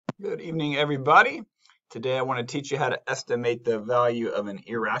Good evening, everybody. Today I want to teach you how to estimate the value of an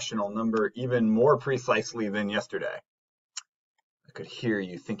irrational number even more precisely than yesterday. I could hear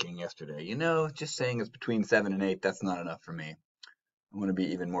you thinking yesterday, just saying it's between 7 and 8, that's not enough for me. I want to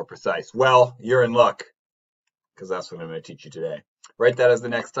be even more precise. Well, you're in luck, because that's what I'm going to teach you today. Write that as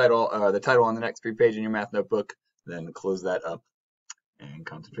the title on the next 3 pages in your math notebook, then close that up and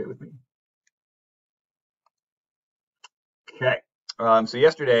concentrate with me. Okay. So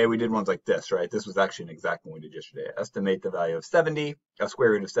yesterday we did ones like this, right? This was actually an exact one we did yesterday. Estimate the value of 70, a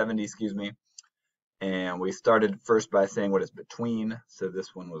square root of 70, excuse me. And we started first by saying what it's between. So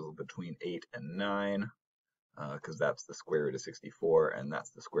this one was between 8 and 9, because that's the square root of 64, and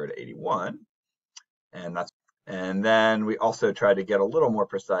that's the square root of 81. And then we also tried to get a little more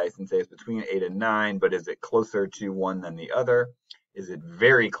precise and say it's between 8 and 9, but is it closer to 1 than the other? Is it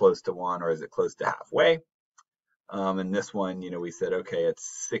very close to 1, or is it close to halfway? And this one, we said, okay, it's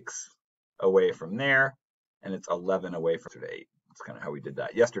 6 away from there, and it's 11 away from 8. That's kind of how we did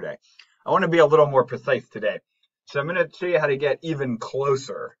that yesterday. I want to be a little more precise today. So I'm going to show you how to get even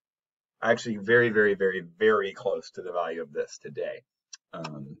closer, actually very, very, very, very close to the value of this today.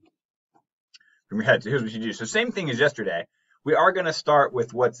 From your head. So here's what you do. So same thing as yesterday. We are going to start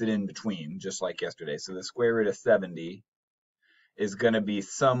with what's it in between, just like yesterday. So the square root of 70 is going to be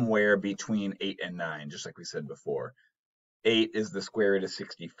somewhere between 8 and 9, just like we said before. 8 is the square root of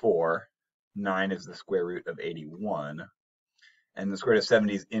 64. 9 is the square root of 81. And the square root of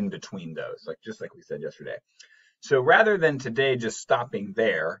 70 is in between those, just like we said yesterday. So rather than today just stopping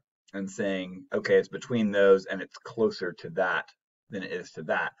there and saying, okay, it's between those and it's closer to that than it is to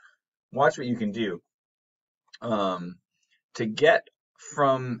that, watch what you can do. To get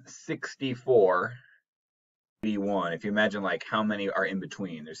from 64 81, if you imagine how many are in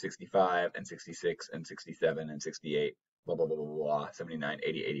between, there's 65 and 66 and 67 and 68, blah, blah, blah, blah, blah, 79,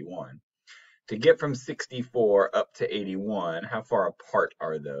 80, 81. To get from 64 up to 81, how far apart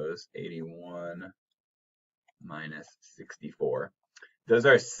are those? 81 minus 64. Those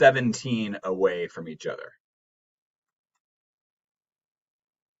are 17 away from each other.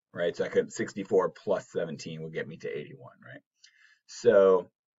 Right? So 64 plus 17 will get me to 81, right? So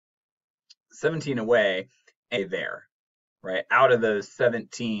 17 away, and there, right? Out of those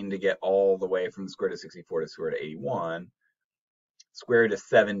 17 to get all the way from the square root of 64 to the square root of 81, square root of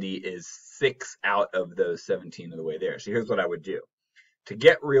 70 is 6 out of those 17 of the way there. So here's what I would do. To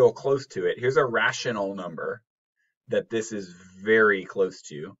get real close to it, here's a rational number that this is very close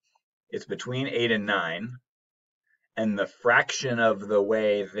to. It's between 8 and 9, and the fraction of the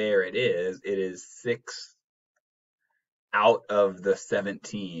way there it is 6 out of the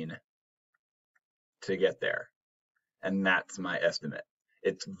 17 to get there. And that's my estimate.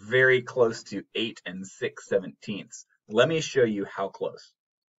 It's very close to 8 and 6/17. Let me show you how close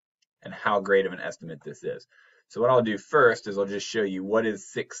and how great of an estimate this is. So what I'll do first is I'll just show you what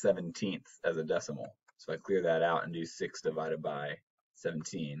is 6/17 as a decimal. So I clear that out and do 6 divided by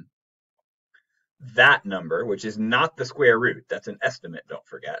 17. That number, which is not the square root, that's an estimate, don't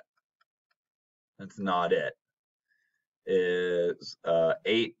forget. That's not it. Is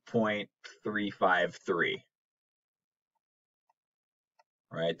 8.353.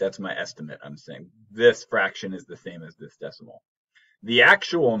 Right? That's my estimate. I'm saying this fraction is the same as this decimal. The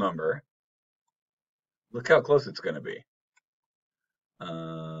actual number, look how close it's going to be.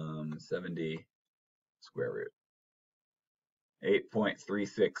 70 square root.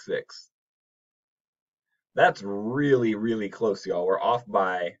 8.366. That's really, really close, y'all. We're off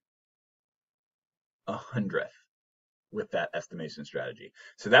by 1/100th with that estimation strategy.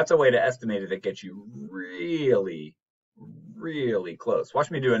 So that's a way to estimate it that gets you really, really close. Watch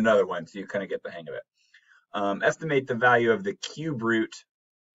me do another one so you kind of get the hang of it. Estimate the value of the cube root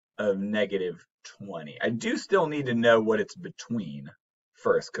of -20. I do still need to know what it's between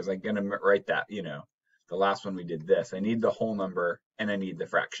first, because I'm going to write that, the last one we did this. I need the whole number and I need the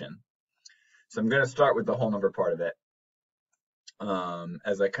fraction. So I'm going to start with the whole number part of it.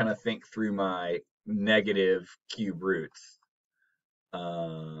 As I kind of think through my negative cube roots. We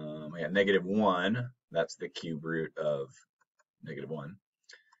got -1, that's the cube root of -1.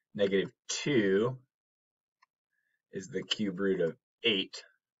 -2 is the cube root of 8.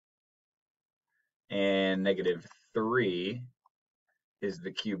 And -3 is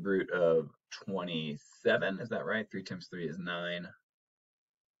the cube root of 27. Is that right? 3 times 3 is 9.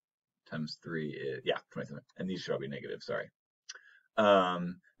 Times 3 is, 27. And these should all be negative, sorry.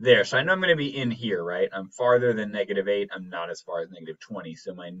 There, so I know I'm going to be in here, right? I'm farther than -8. I'm not as far as -20.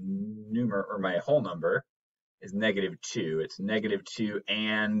 So my my whole number is -2. It's -2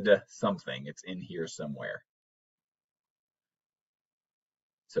 and something. It's in here somewhere.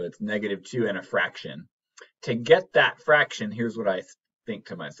 So it's -2 and a fraction. To get that fraction, here's what I think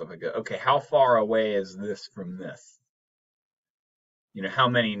to myself. I go, okay, how far away is this from this? You know, how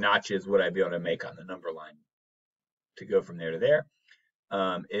many notches would I be able to make on the number line to go from there to there?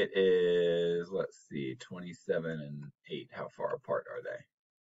 It is, let's see, 27 and 8. How far apart are they?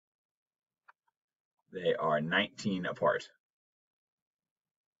 They are 19 apart.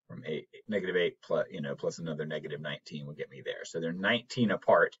 From -8 plus, plus another -19 will get me there. So they're 19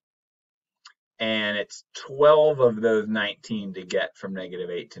 apart. And it's 12 of those 19 to get from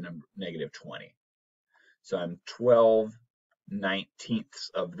 -8 to -20. So I'm 12/19ths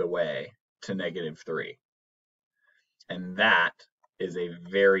of the way to -3. And that is a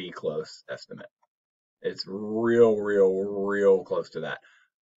very close estimate. It's real close to that.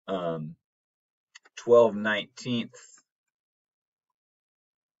 12/19ths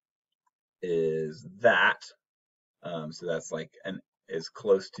is that. So that's like is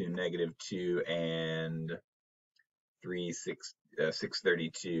close to -2 and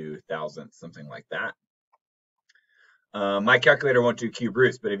 632 thousandths, something like that. My calculator won't do cube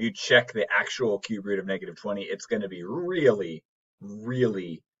roots, but if you check the actual cube root of -20, it's going to be really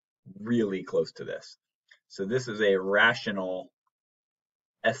close to this. So this is a rational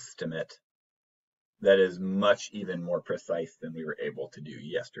estimate that is much even more precise than we were able to do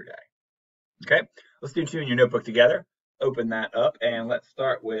yesterday. Okay, let's do 2 in your notebook together. Open that up and let's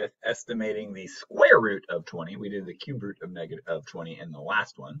start with estimating the square root of 20. We did the cube root of 20 in the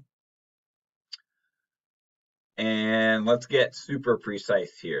last one. And let's get super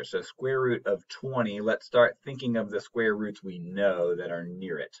precise here. So square root of 20, let's start thinking of the square roots we know that are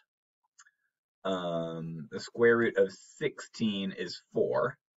near it. The square root of 16 is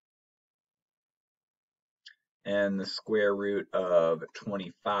 4. And the square root of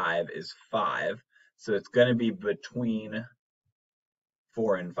 25 is 5. So it's going to be between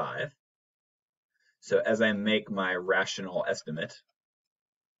 4 and 5. So as I make my rational estimate,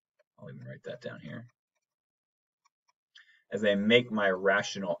 I'll even write that down here. As I make my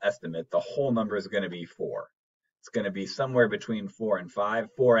rational estimate, the whole number is going to be 4. It's going to be somewhere between 4 and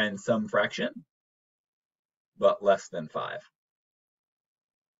 5, 4 and some fraction, but less than 5.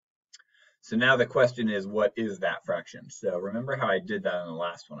 So now the question is, what is that fraction? So remember how I did that in the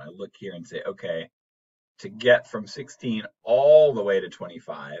last one. I look here and say, okay, to get from 16 all the way to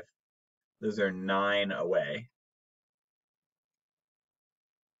 25, those are 9 away.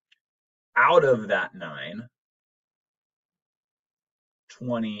 Out of that 9,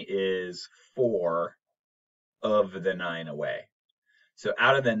 20 is 4 of the 9 away. So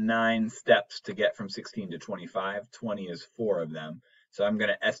out of the 9 steps to get from 16 to 25, 20 is 4 of them. So I'm going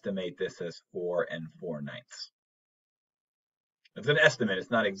to estimate this as 4 4/9. It's an estimate, it's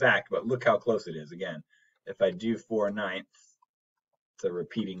not exact, but look how close it is. Again, if I do 4/9, it's a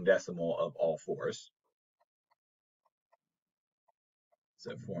repeating decimal of all 4s.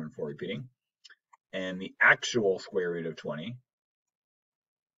 So 4 and 4 repeating. And the actual square root of 20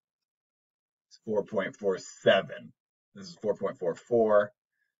 is 4.47. This is 4.44.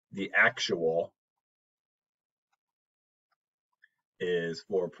 The actual is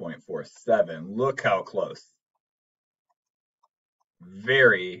 4.47. Look how close.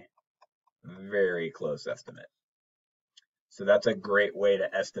 Very close estimate. So that's a great way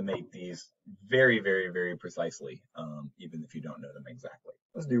to estimate these very precisely, even if you don't know them exactly.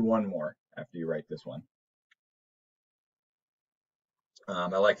 Let's do one more after you write this one. I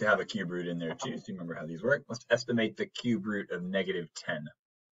like to have a cube root in there too, so you remember how these work. Let's estimate the cube root of -10.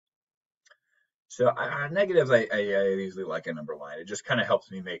 So negatives, I usually like a number line. It just kind of helps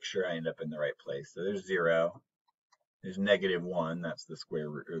me make sure I end up in the right place. So there's 0. There's -1. That's the square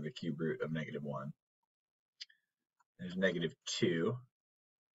root or the cube root of -1. There's -2.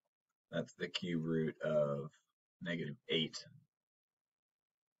 That's the cube root of -8.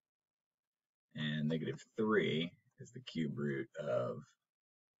 And -3 is the cube root of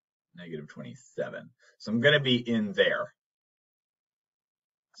 -27. So I'm going to be in there.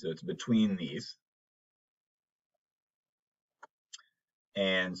 So it's between these.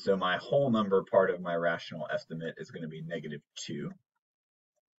 And so my whole number part of my rational estimate is going to be -2.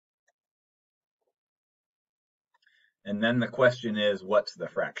 And then the question is, what's the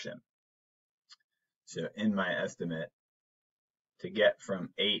fraction? So in my estimate, to get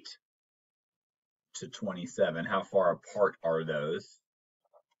from 8 to 27, how far apart are those?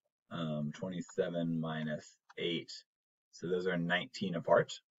 27 minus 8. So those are 19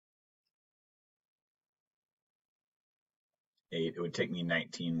 apart. 8, it would take me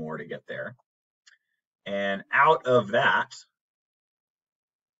 19 more to get there. And out of that,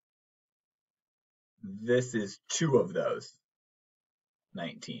 this is 2 of those.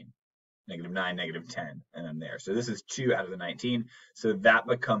 19. Negative 9, negative 10, and I'm there. So this is 2 out of the 19. So that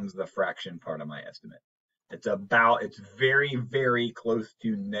becomes the fraction part of my estimate. It's very, very close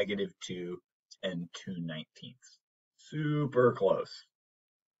to negative 2 and 2/19. Super close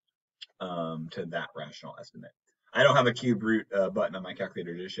to that rational estimate. I don't have a cube root button on my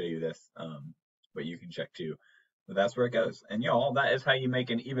calculator to show you this, but you can check too. But that's where it goes. And y'all, that is how you make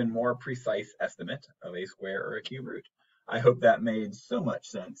an even more precise estimate of a square or a cube root. I hope that made so much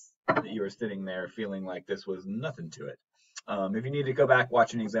sense that you were sitting there feeling like this was nothing to it. If you need to go back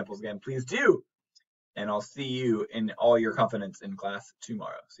watching examples again, please do. And I'll see you in all your confidence in class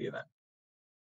tomorrow. See you then.